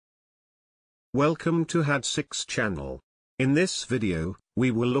Welcome to had6 channel. In this video,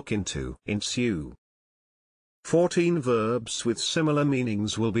 we will look into ensue. 14 verbs with similar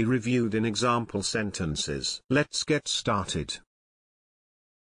meanings will be reviewed in example sentences. Let's get started.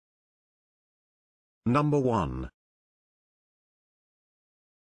 Number 1.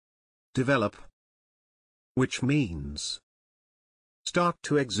 Develop, which means start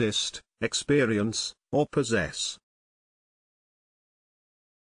to exist, experience, or possess.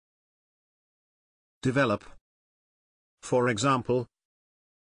 Develop. For example,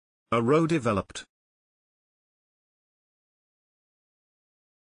 a row developed.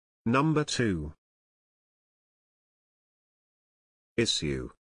 Number 2.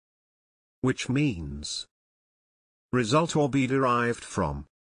 Ensue, which means result or be derived from.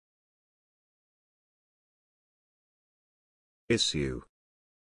 Ensue.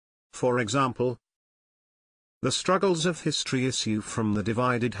 For example, the struggles of history ensue from the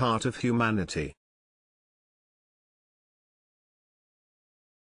divided heart of humanity.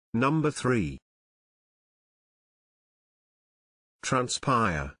 Number 3.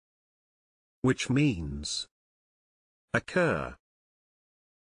 Transpire, which means occur.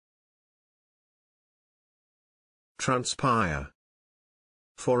 Transpire.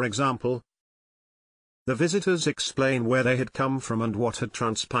 For example, the visitors explain where they had come from and what had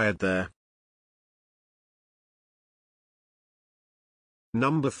transpired there.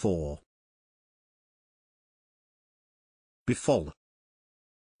 Number 4. Befall,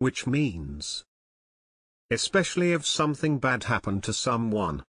 which means especially if something bad happened to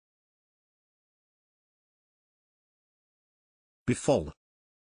someone. Befall.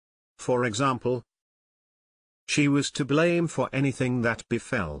 For example, she was to blame for anything that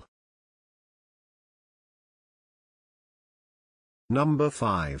befell. Number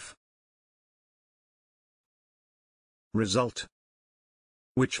 5. Result,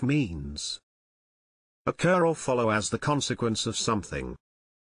 which means occur or follow as the consequence of something.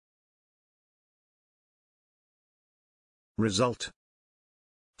 Result.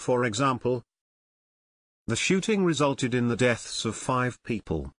 For example, the shooting resulted in the deaths of 5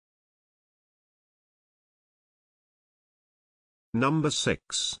 people. Number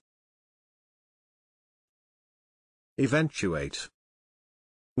 6. Eventuate,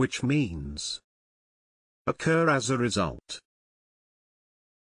 which means occur as a result.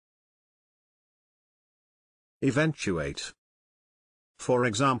 Eventuate. For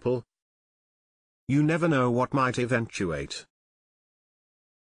example, you never know what might eventuate.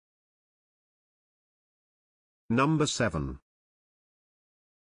 Number 7.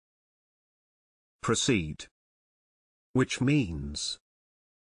 Proceed, which means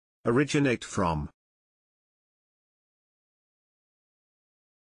originate from.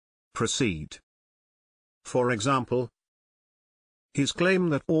 Proceed. For example, his claim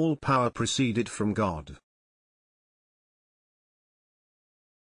that all power proceeded from God.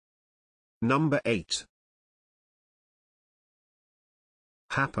 Number 8.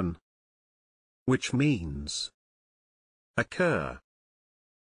 Happen, which means occur.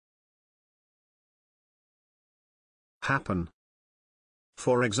 Happen.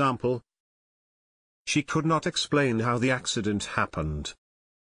 For example, she could not explain how the accident happened.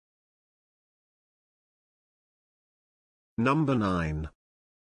 Number 9.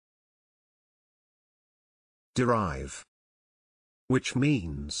 Derive, which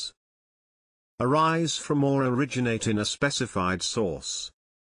means arise from or originate in a specified source.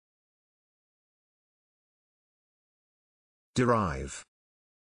 Derive.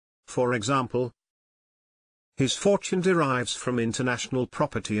 For example, his fortune derives from international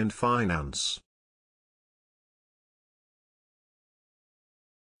property and finance.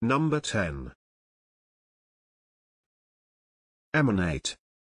 Number 10. Emanate,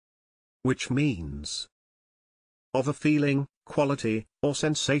 which means of a feeling, quality, or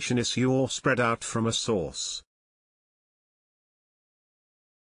sensation issue or spread out from a source.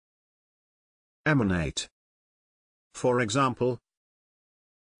 Emanate. For example,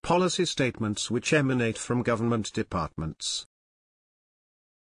 policy statements which emanate from government departments.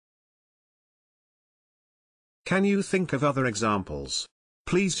 Can you think of other examples?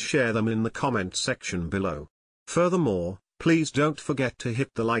 Please share them in the comment section below. Furthermore, please don't forget to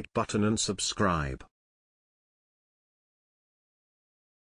hit the like button and subscribe.